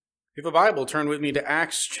If you have a Bible, turn with me to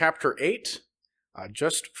Acts chapter 8,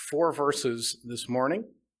 just 4 verses this morning.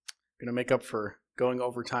 Going to make up for going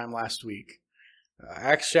over time last week.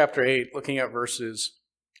 Acts chapter 8, looking at verses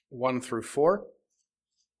 1 through 4.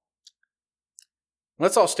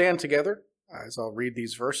 Let's all stand together as I'll read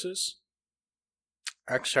these verses.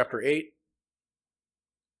 Acts chapter 8,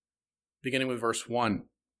 beginning with verse 1.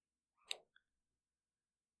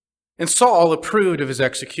 And Saul approved of his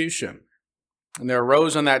execution. And there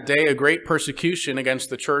arose on that day a great persecution against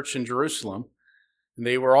the church in Jerusalem, and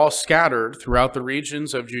they were all scattered throughout the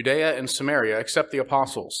regions of Judea and Samaria, except the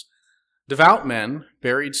apostles. Devout men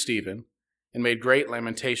buried Stephen and made great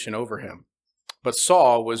lamentation over him. But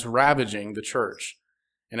Saul was ravaging the church,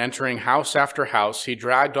 and entering house after house, he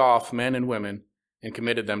dragged off men and women and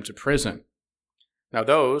committed them to prison. Now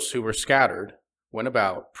those who were scattered went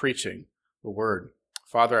about preaching the word.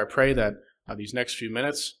 Father, I pray that these next few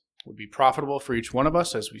minutes would be profitable for each one of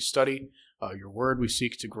us as we study your word. We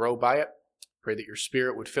seek to grow by it. Pray that your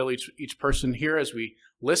Spirit would fill each person here as we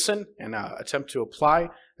listen and attempt to apply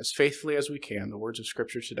as faithfully as we can the words of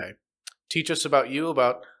Scripture today. Teach us about you,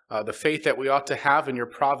 about the faith that we ought to have in your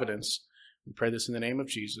providence. We pray this in the name of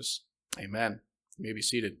Jesus. Amen. You may be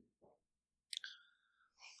seated.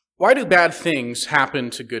 Why do bad things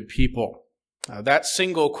happen to good people? That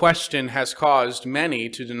single question has caused many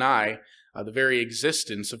to deny the very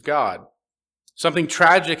existence of God. Something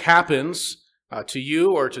tragic happens to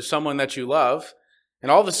you or to someone that you love, and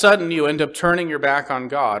all of a sudden you end up turning your back on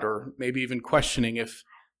God, or maybe even questioning if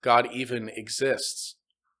God even exists.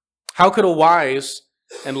 How could a wise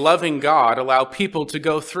and loving God allow people to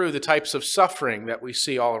go through the types of suffering that we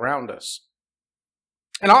see all around us?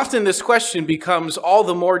 And often this question becomes all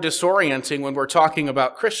the more disorienting when we're talking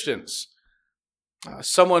about Christians.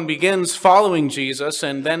 Someone begins following Jesus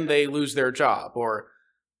and then they lose their job, or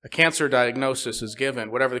a cancer diagnosis is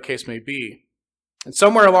given, whatever the case may be. And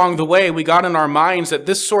somewhere along the way, we got in our minds that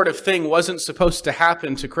this sort of thing wasn't supposed to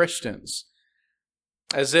happen to Christians.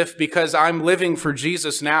 As if because I'm living for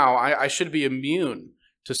Jesus now, I should be immune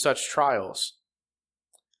to such trials.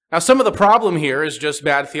 Now, some of the problem here is just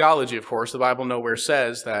bad theology, of course. The Bible nowhere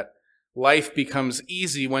says that life becomes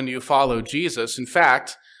easy when you follow Jesus. In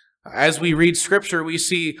fact, as we read Scripture, we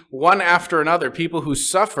see one after another people who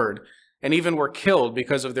suffered and even were killed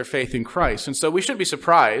because of their faith in Christ. And so we shouldn't be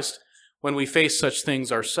surprised when we face such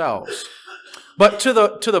things ourselves. But to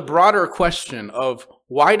the broader question of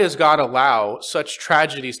why does God allow such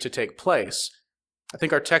tragedies to take place, I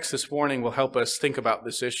think our text this morning will help us think about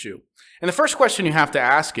this issue. And the first question you have to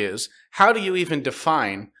ask is, how do you even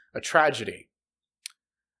define a tragedy?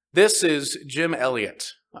 This is Jim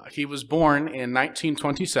Elliot. He was born in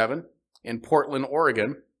 1927 in Portland,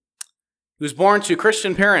 Oregon. He was born to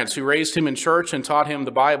Christian parents who raised him in church and taught him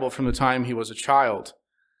the Bible from the time he was a child.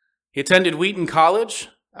 He attended Wheaton College,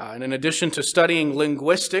 and in addition to studying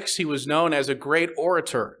linguistics, he was known as a great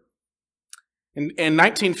orator. In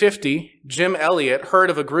 1950, Jim Elliot heard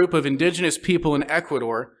of a group of indigenous people in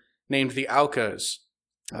Ecuador named the Aucas.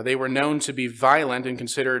 They were known to be violent and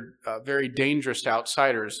considered very dangerous to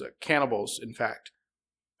outsiders, cannibals, in fact.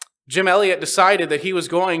 Jim Elliot decided that he was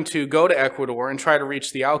going to go to Ecuador and try to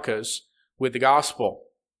reach the Aucas with the gospel.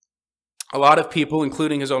 A lot of people,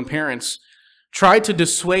 including his own parents, tried to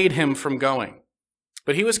dissuade him from going.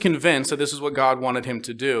 But he was convinced that this is what God wanted him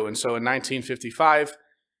to do. And so in 1955,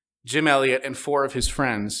 Jim Elliot and 4 of his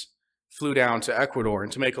friends flew down to Ecuador.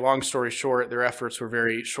 And to make a long story short, their efforts were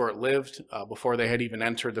very short-lived. Before they had even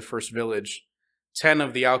entered the first village, 10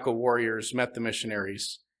 of the Auca warriors met the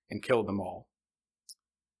missionaries and killed them all.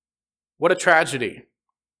 What a tragedy.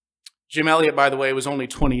 Jim Elliot, by the way, was only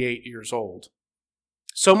 28 years old.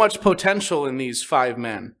 So much potential in these 5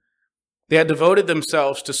 men. They had devoted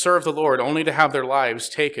themselves to serve the Lord only to have their lives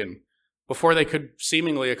taken before they could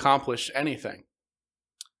seemingly accomplish anything.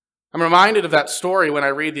 I'm reminded of that story when I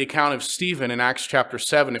read the account of Stephen in Acts chapter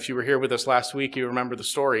 7. If you were here with us last week, you remember the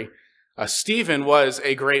story. Stephen was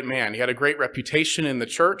a great man. He had a great reputation in the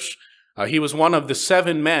church. He was one of the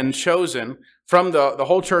 7 men chosen from the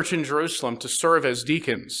whole church in Jerusalem to serve as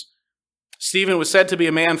deacons. Stephen was said to be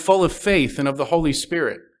a man full of faith and of the Holy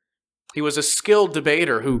Spirit. He was a skilled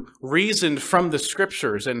debater who reasoned from the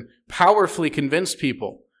Scriptures and powerfully convinced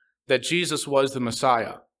people that Jesus was the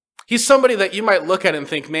Messiah. He's somebody that you might look at and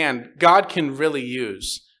think, man, God can really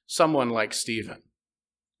use someone like Stephen.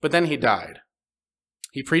 But then he died.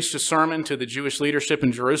 He preached a sermon to the Jewish leadership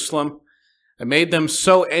in Jerusalem. It made them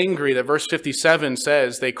so angry that verse 57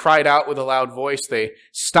 says they cried out with a loud voice, they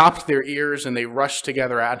stopped their ears, and they rushed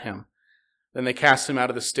together at him. Then they cast him out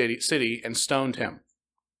of the city and stoned him.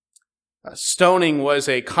 Stoning was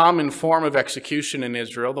a common form of execution in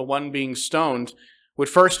Israel. The one being stoned would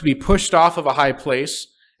first be pushed off of a high place,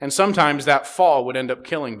 and sometimes that fall would end up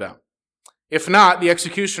killing them. If not, the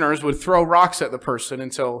executioners would throw rocks at the person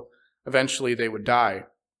until eventually they would die.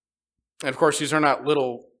 And of course, these are not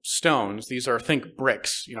little stones. These are, think,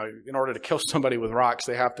 bricks. In order to kill somebody with rocks,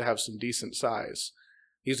 they have to have some decent size.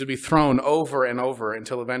 These would be thrown over and over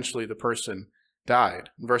until eventually the person died.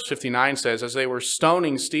 Verse 59 says, as they were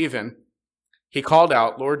stoning Stephen, he called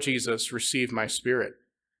out, Lord Jesus, receive my spirit.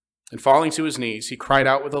 And falling to his knees, he cried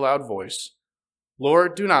out with a loud voice,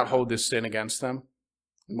 Lord, do not hold this sin against them.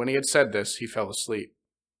 And when he had said this, he fell asleep.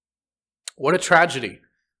 What a tragedy.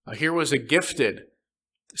 Here was a gifted,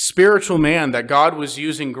 spiritual man that God was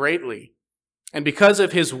using greatly. And because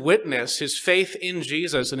of his witness, his faith in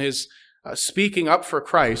Jesus, and his speaking up for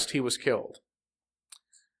Christ, he was killed.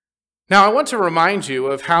 Now, I want to remind you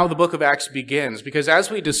of how the book of Acts begins, because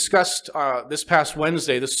as we discussed this past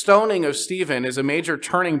Wednesday, the stoning of Stephen is a major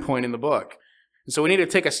turning point in the book. And so we need to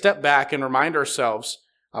take a step back and remind ourselves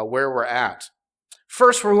where we're at.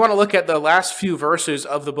 First, we want to look at the last few verses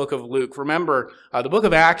of the book of Luke. Remember, the book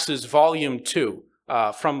of Acts is volume 2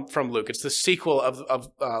 from Luke. It's the sequel of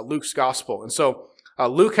Luke's gospel. And so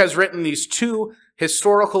Luke has written these 2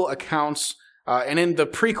 historical accounts, and in the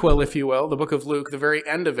prequel, if you will, the book of Luke, the very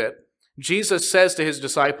end of it, Jesus says to his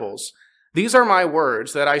disciples, these are my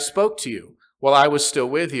words that I spoke to you while I was still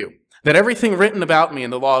with you, that everything written about me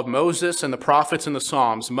in the law of Moses and the prophets and the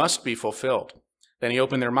Psalms must be fulfilled. Then he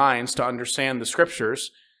opened their minds to understand the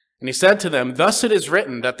scriptures, and he said to them, thus it is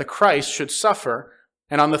written that the Christ should suffer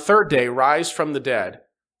and on the 3rd day rise from the dead,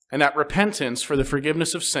 and that repentance for the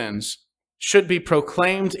forgiveness of sins should be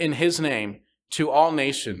proclaimed in his name to all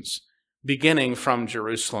nations, beginning from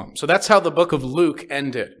Jerusalem. So that's how the book of Luke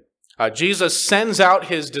ended. Jesus sends out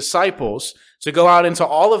his disciples to go out into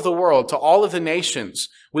all of the world, to all of the nations,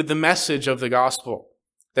 with the message of the gospel.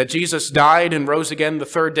 That Jesus died and rose again the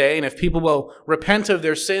 3rd day, and if people will repent of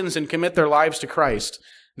their sins and commit their lives to Christ,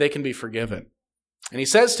 they can be forgiven. And he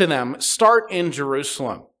says to them, start in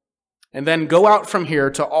Jerusalem, and then go out from here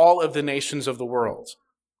to all of the nations of the world.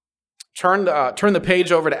 Turn the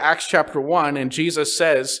page over to Acts chapter 1, and Jesus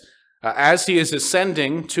says, as he is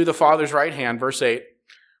ascending to the Father's right hand, verse 8,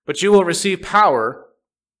 but you will receive power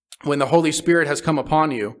when the Holy Spirit has come upon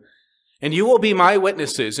you, and you will be my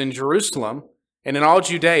witnesses in Jerusalem, and in all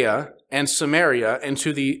Judea and Samaria, and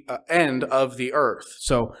to the end of the earth.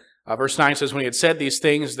 So verse 9 says, when he had said these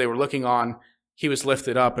things, they were looking on, he was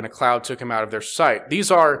lifted up, and a cloud took him out of their sight. These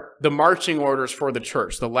are the marching orders for the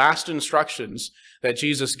church, the last instructions that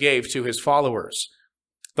Jesus gave to his followers.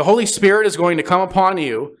 The Holy Spirit is going to come upon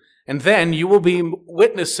you, and then you will be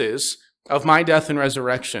witnesses of my death and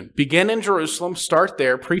resurrection. Begin in Jerusalem, start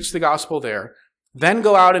there, preach the gospel there, then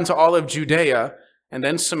go out into all of Judea, and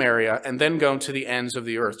then Samaria, and then go to the ends of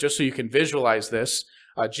the earth. Just so you can visualize this,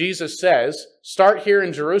 Jesus says, start here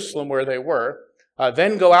in Jerusalem where they were,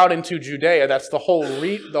 then go out into Judea, that's the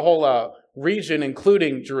whole region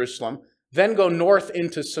including Jerusalem, then go north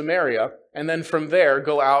into Samaria, and then from there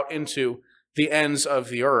go out into the ends of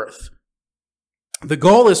the earth. The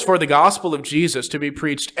goal is for the gospel of Jesus to be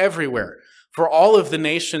preached everywhere, for all of the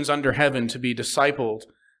nations under heaven to be discipled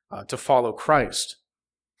to follow Christ.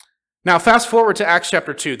 Now, fast forward to Acts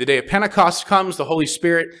chapter 2. The day of Pentecost comes, the Holy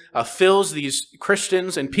Spirit fills these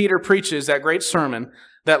Christians, and Peter preaches that great sermon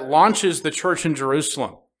that launches the church in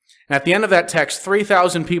Jerusalem. And at the end of that text,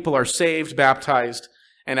 3,000 people are saved, baptized,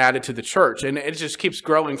 and added to the church. And it just keeps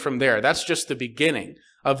growing from there. That's just the beginning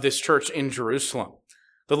of this church in Jerusalem.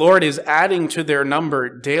 The Lord is adding to their number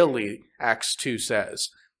daily, Acts 2 says.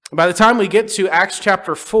 By the time we get to Acts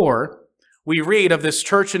chapter 4, we read of this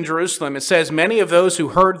church in Jerusalem. It says, many of those who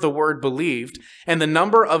heard the word believed, and the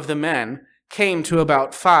number of the men came to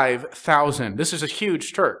about 5,000. This is a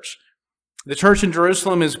huge church. The church in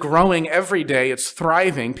Jerusalem is growing every day. It's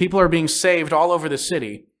thriving. People are being saved all over the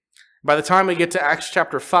city. By the time we get to Acts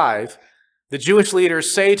chapter 5, the Jewish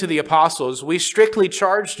leaders say to the apostles, we strictly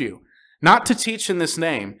charged you not to teach in this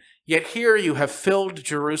name, yet here you have filled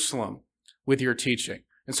Jerusalem with your teaching.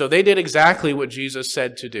 And so they did exactly what Jesus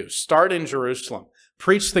said to do. Start in Jerusalem.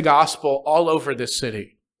 Preach the gospel all over this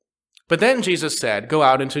city. But then Jesus said, go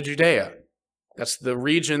out into Judea. That's the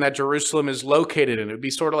region that Jerusalem is located in. It would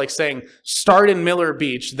be sort of like saying, start in Miller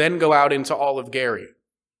Beach, then go out into all of Gary.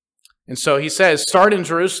 And so he says, start in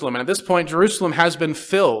Jerusalem. And at this point, Jerusalem has been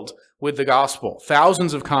filled with the gospel.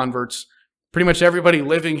 Thousands of converts. Pretty much everybody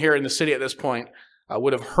living here in the city at this point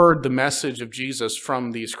would have heard the message of Jesus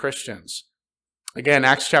from these Christians. Again,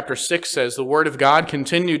 Acts chapter 6 says, the word of God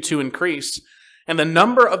continued to increase, And the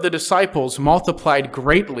number of the disciples multiplied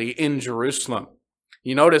greatly in Jerusalem.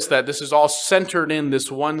 You notice that this is all centered in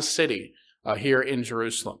this one city here in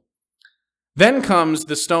Jerusalem. Then comes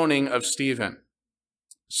the stoning of Stephen.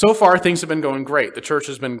 So far, things have been going great. The church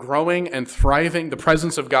has been growing and thriving. The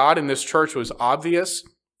presence of God in this church was obvious.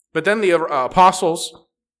 But then the apostles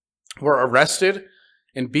were arrested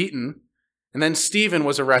and beaten, and then Stephen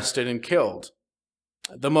was arrested and killed.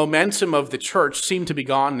 The momentum of the church seemed to be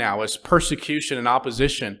gone now as persecution and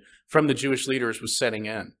opposition from the Jewish leaders was setting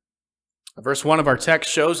in. Verse 1 of our text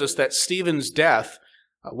shows us that Stephen's death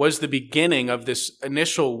was the beginning of this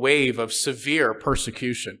initial wave of severe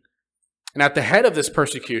persecution. And at the head of this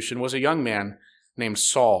persecution was a young man named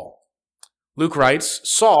Saul. Luke writes,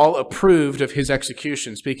 Saul approved of his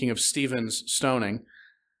execution, speaking of Stephen's stoning.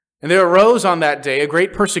 And there arose on that day a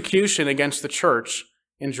great persecution against the church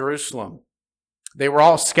in Jerusalem. They were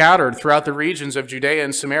all scattered throughout the regions of Judea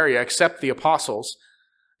and Samaria, except the apostles.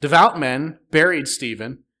 Devout men buried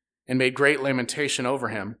Stephen and made great lamentation over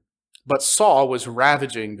him. But Saul was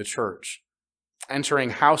ravaging the church. Entering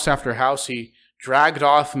house after house, he dragged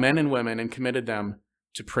off men and women and committed them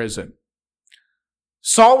to prison.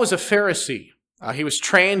 Saul was a Pharisee. He was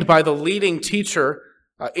trained by the leading teacher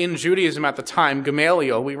in Judaism at the time,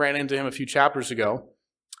 Gamaliel. We ran into him a few chapters ago.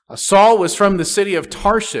 Saul was from the city of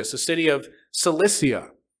Tarshish, a city of Cilicia.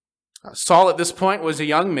 Saul at this point was a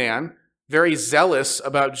young man, very zealous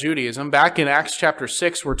about Judaism. Back in Acts chapter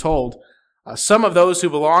 6, we're told, some of those who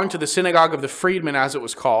belonged to the synagogue of the freedmen, as it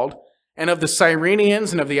was called, and of the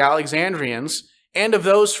Cyrenians and of the Alexandrians, and of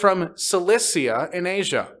those from Cilicia in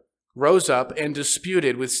Asia, rose up and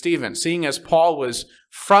disputed with Stephen. Seeing as Paul was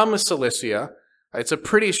from Cilicia, it's a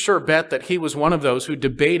pretty sure bet that he was one of those who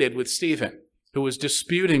debated with Stephen, who was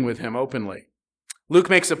disputing with him openly. Luke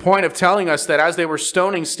makes a point of telling us that as they were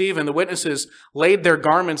stoning Stephen, the witnesses laid their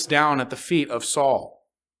garments down at the feet of Saul.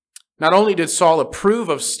 Not only did Saul approve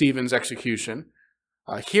of Stephen's execution,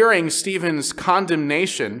 hearing Stephen's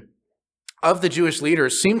condemnation of the Jewish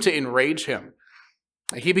leaders seemed to enrage him.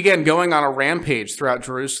 He began going on a rampage throughout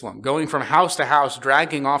Jerusalem, going from house to house,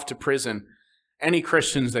 dragging off to prison any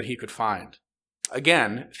Christians that he could find.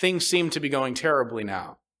 Again, things seemed to be going terribly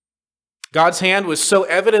now. God's hand was so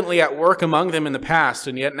evidently at work among them in the past,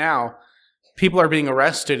 and yet now people are being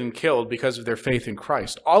arrested and killed because of their faith in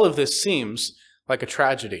Christ. All of this seems like a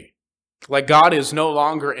tragedy, like God is no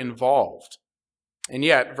longer involved. And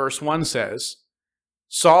yet, verse 1 says,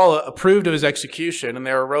 Saul approved of his execution, and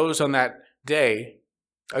there arose on that day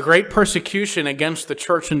a great persecution against the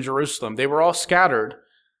church in Jerusalem. They were all scattered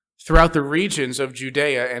throughout the regions of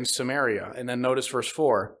Judea and Samaria. And then notice verse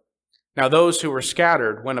 4. Now those who were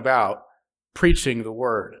scattered went about preaching the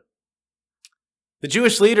word. The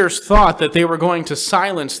Jewish leaders thought that they were going to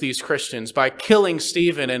silence these Christians by killing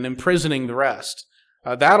Stephen and imprisoning the rest.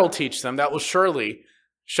 That'll teach them. That will surely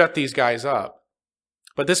shut these guys up.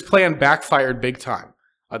 But this plan backfired big time.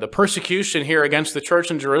 The persecution here against the church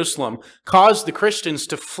in Jerusalem caused the Christians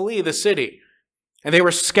to flee the city. And they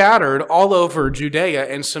were scattered all over Judea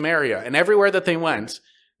and Samaria. And everywhere that they went,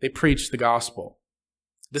 they preached the gospel.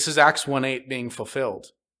 This is Acts 1:8 being fulfilled.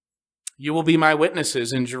 You will be my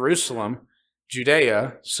witnesses in Jerusalem,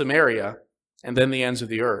 Judea, Samaria, and then the ends of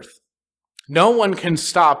the earth. No one can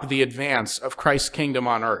stop the advance of Christ's kingdom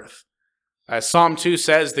on earth. As Psalm 2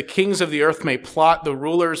 says, the kings of the earth may plot, the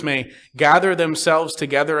rulers may gather themselves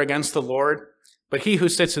together against the Lord, but he who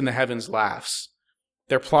sits in the heavens laughs.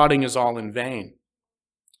 Their plotting is all in vain.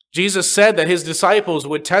 Jesus said that his disciples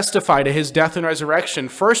would testify to his death and resurrection,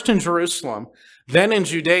 first in Jerusalem, then in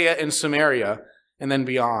Judea and Samaria, and then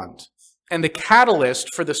beyond. And the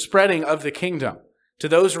catalyst for the spreading of the kingdom to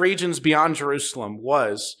those regions beyond Jerusalem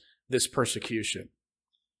was this persecution.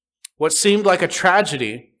 What seemed like a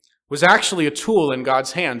tragedy was actually a tool in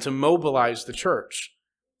God's hand to mobilize the church.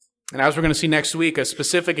 And as we're going to see next week, a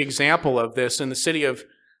specific example of this in the city of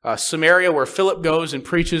Samaria, where Philip goes and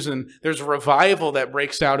preaches, and there's a revival that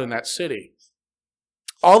breaks out in that city.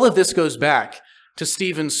 All of this goes back to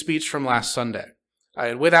Stephen's speech from last Sunday.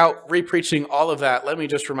 And without repreaching all of that, let me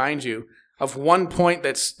just remind you of one point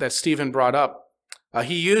that Stephen brought up.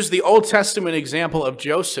 He used the Old Testament example of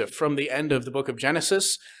Joseph from the end of the book of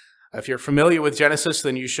Genesis. If you're familiar with Genesis,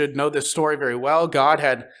 then you should know this story very well. God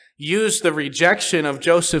had used the rejection of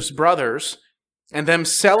Joseph's brothers and them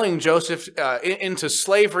selling Joseph into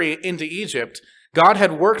slavery into Egypt. God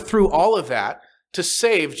had worked through all of that to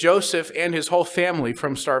save Joseph and his whole family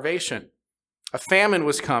from starvation. A famine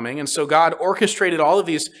was coming, and so God orchestrated all of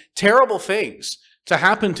these terrible things to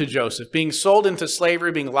happen to Joseph, being sold into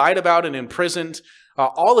slavery, being lied about and imprisoned,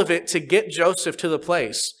 all of it to get Joseph to the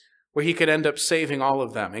place where he could end up saving all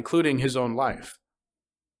of them, including his own life.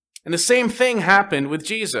 And the same thing happened with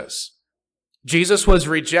Jesus. Jesus was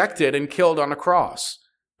rejected and killed on a cross,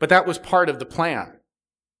 but that was part of the plan.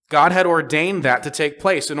 God had ordained that to take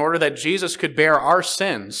place in order that Jesus could bear our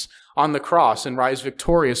sins on the cross and rise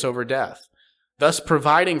victorious over death, thus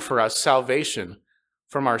providing for us salvation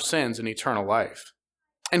from our sins and eternal life.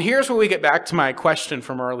 And here's where we get back to my question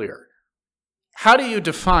from earlier. How do you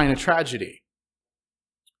define a tragedy?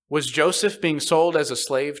 Was Joseph being sold as a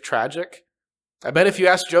slave tragic? I bet if you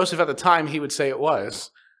asked Joseph at the time, he would say it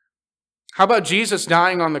was. How about Jesus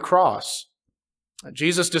dying on the cross?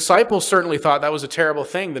 Jesus' disciples certainly thought that was a terrible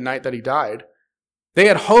thing the night that he died. They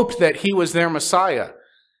had hoped that he was their Messiah,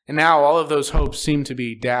 and now all of those hopes seem to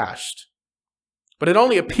be dashed. But it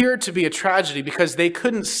only appeared to be a tragedy because they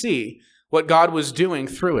couldn't see what God was doing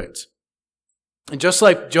through it. And just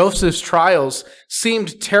like Joseph's trials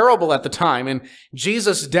seemed terrible at the time and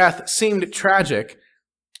Jesus' death seemed tragic,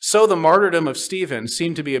 so the martyrdom of Stephen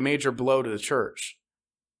seemed to be a major blow to the church.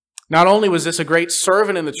 Not only was this a great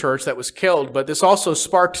servant in the church that was killed, but this also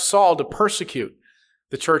sparked Saul to persecute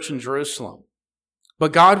the church in Jerusalem.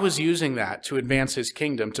 But God was using that to advance his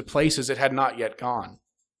kingdom to places it had not yet gone.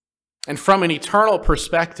 And from an eternal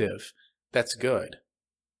perspective, that's good.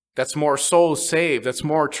 That's more souls saved. That's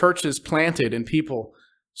more churches planted and people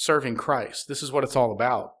serving Christ. This is what it's all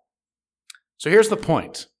about. So here's the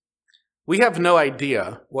point. We have no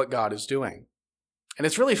idea what God is doing. And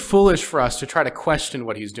it's really foolish for us to try to question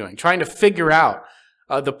what he's doing. Trying to figure out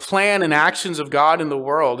the plan and actions of God in the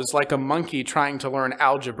world is like a monkey trying to learn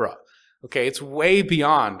algebra. Okay, it's way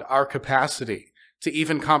beyond our capacity to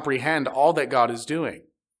even comprehend all that God is doing.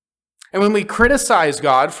 And when we criticize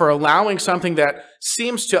God for allowing something that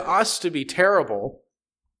seems to us to be terrible,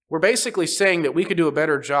 we're basically saying that we could do a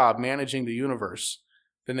better job managing the universe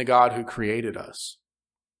than the God who created us.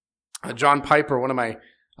 John Piper, one of my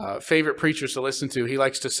favorite preachers to listen to, he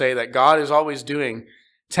likes to say that God is always doing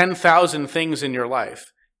 10,000 things in your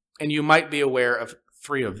life, and you might be aware of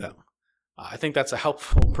 3 of them. I think that's a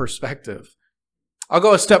helpful perspective. I'll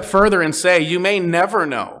go a step further and say you may never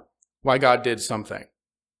know why God did something.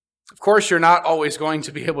 Of course, you're not always going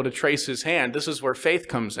to be able to trace his hand. This is where faith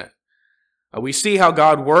comes in. We see how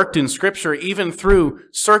God worked in Scripture even through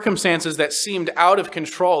circumstances that seemed out of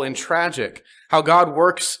control and tragic, how God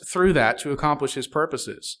works through that to accomplish his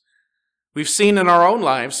purposes. We've seen in our own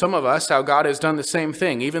lives, some of us, how God has done the same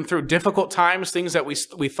thing. Even through difficult times, things that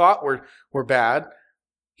we thought were bad,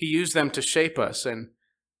 he used them to shape us, and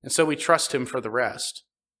so we trust him for the rest.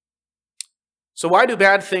 So why do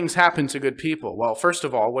bad things happen to good people? Well, first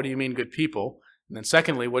of all, what do you mean good people? And then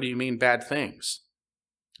secondly, what do you mean bad things?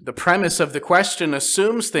 The premise of the question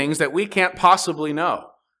assumes things that we can't possibly know.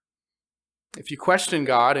 If you question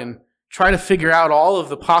God and try to figure out all of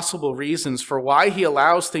the possible reasons for why he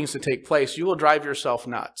allows things to take place, you will drive yourself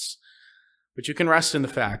nuts. But you can rest in the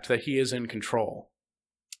fact that he is in control.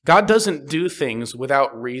 God doesn't do things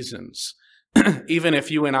without reasons, even if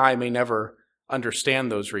you and I may never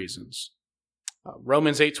understand those reasons.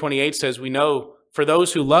 Romans 8:28 says, we know for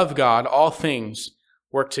those who love God, all things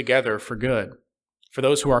work together for good, for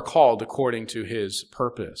those who are called according to his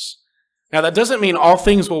purpose. Now, that doesn't mean all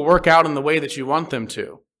things will work out in the way that you want them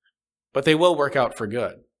to, but they will work out for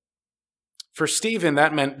good. For Stephen,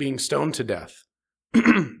 that meant being stoned to death.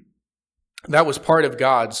 That was part of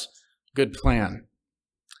God's good plan.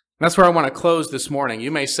 That's where I want to close this morning. You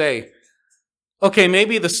may say, okay,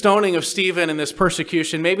 maybe the stoning of Stephen and this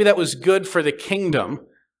persecution, maybe that was good for the kingdom.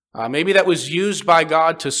 Maybe that was used by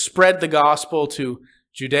God to spread the gospel to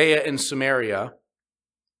Judea and Samaria.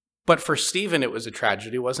 But for Stephen, it was a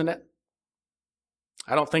tragedy, wasn't it?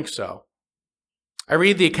 I don't think so. I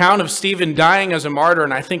read the account of Stephen dying as a martyr,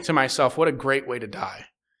 and I think to myself, what a great way to die.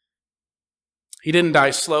 He didn't die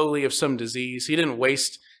slowly of some disease. He didn't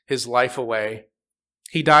waste his life away.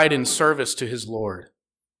 He died in service to his Lord.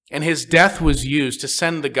 And his death was used to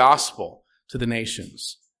send the gospel to the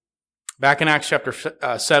nations. Back in Acts chapter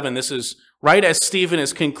 7, this is right as Stephen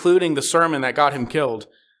is concluding the sermon that got him killed.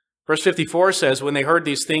 Verse 54 says, when they heard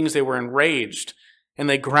these things, they were enraged, and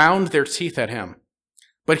they ground their teeth at him.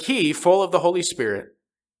 But he, full of the Holy Spirit,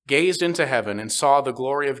 gazed into heaven and saw the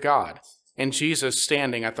glory of God, and Jesus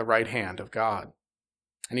standing at the right hand of God.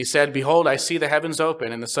 And he said, behold, I see the heavens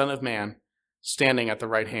open, and the Son of Man standing at the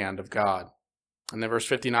right hand of God. And then verse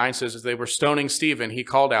 59 says, as they were stoning Stephen, he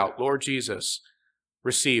called out, Lord Jesus,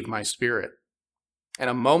 receive my spirit. And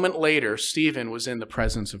a moment later, Stephen was in the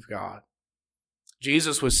presence of God.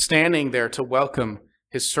 Jesus was standing there to welcome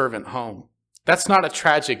his servant home. That's not a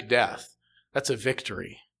tragic death. That's a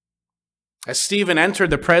victory. As Stephen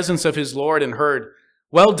entered the presence of his Lord and heard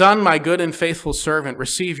 "Well done, my good and faithful servant.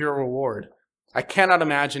 Receive your reward." I cannot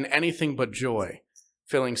imagine anything but joy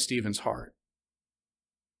filling Stephen's heart.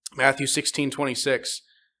 Matthew 16:26.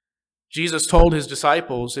 Jesus told his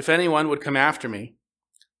disciples, "If anyone would come after me,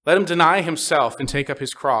 let him deny himself and take up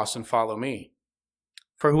his cross and follow me.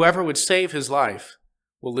 For whoever would save his life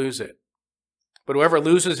will lose it. But whoever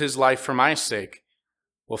loses his life for my sake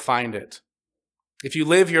will find it." If you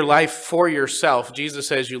live your life for yourself, Jesus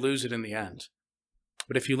says you lose it in the end.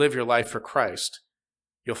 But if you live your life for Christ,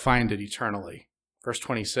 you'll find it eternally. Verse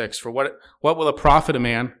 26, "For what will it profit a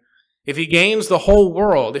man if he gains the whole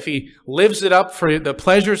world, if he lives it up for the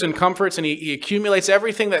pleasures and comforts, and he accumulates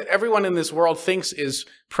everything that everyone in this world thinks is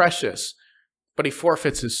precious, but he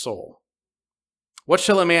forfeits his soul? What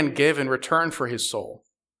shall a man give in return for his soul?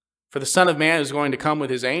 For the Son of Man is going to come with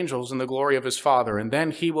his angels in the glory of his Father, and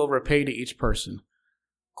then he will repay to each person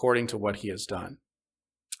according to what he has done."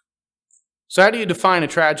 So how do you define a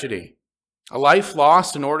tragedy? A life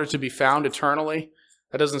lost in order to be found eternally?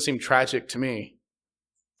 That doesn't seem tragic to me.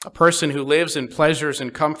 A person who lives in pleasures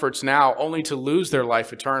and comforts now only to lose their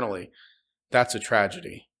life eternally, that's a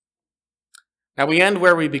tragedy. Now we end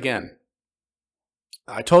where we begin.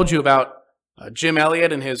 I told you about Jim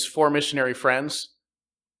Elliot and his 4 missionary friends,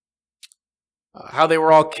 how they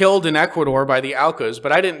were all killed in Ecuador by the Aucas,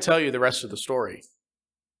 but I didn't tell you the rest of the story.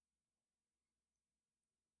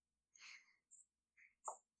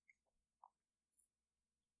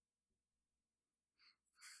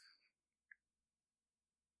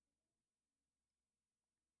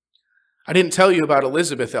 I didn't tell you about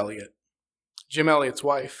Elizabeth Elliot, Jim Elliot's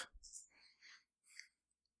wife.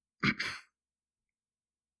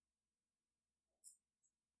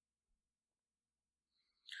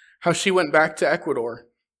 How she went back to Ecuador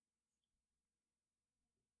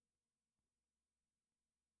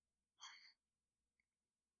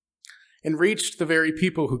and reached the very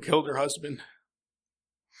people who killed her husband.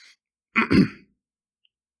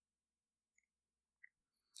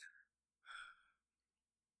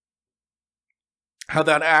 How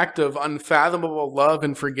that act of unfathomable love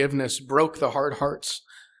and forgiveness broke the hard hearts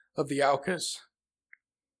of the Aucas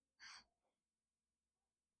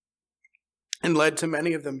and led to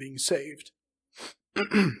many of them being saved.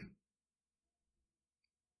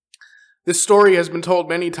 This story has been told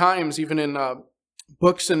many times, even in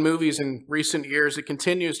books and movies in recent years. It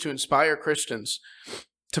continues to inspire Christians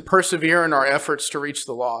to persevere in our efforts to reach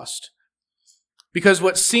the lost. Because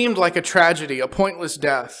what seemed like a tragedy, a pointless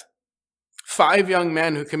death, 5 young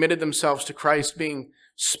men who committed themselves to Christ being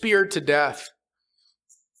speared to death,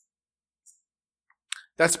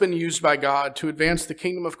 that's been used by God to advance the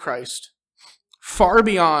kingdom of Christ far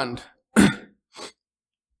beyond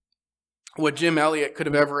what Jim Elliot could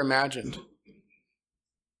have ever imagined.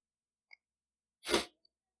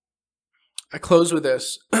 I close with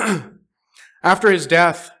this. After his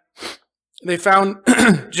death, they found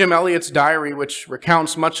Jim Elliot's diary, which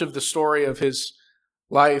recounts much of the story of his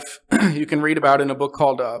life. You can read about it in a book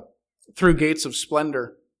called Through Gates of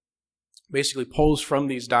Splendor. Basically pulls from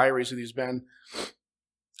these diaries of these men.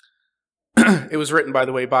 It was written, by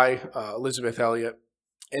the way, by Elizabeth Elliot.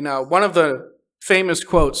 And one of the famous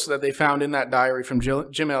quotes that they found in that diary from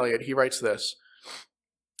Jim Elliot, he writes this: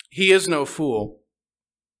 "He is no fool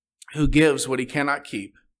who gives what he cannot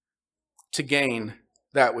keep to gain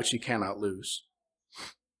that which he cannot lose."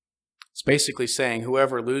 It's basically saying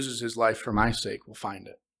whoever loses his life for my sake will find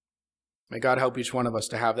it. May God help each one of us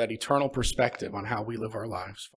to have that eternal perspective on how we live our lives.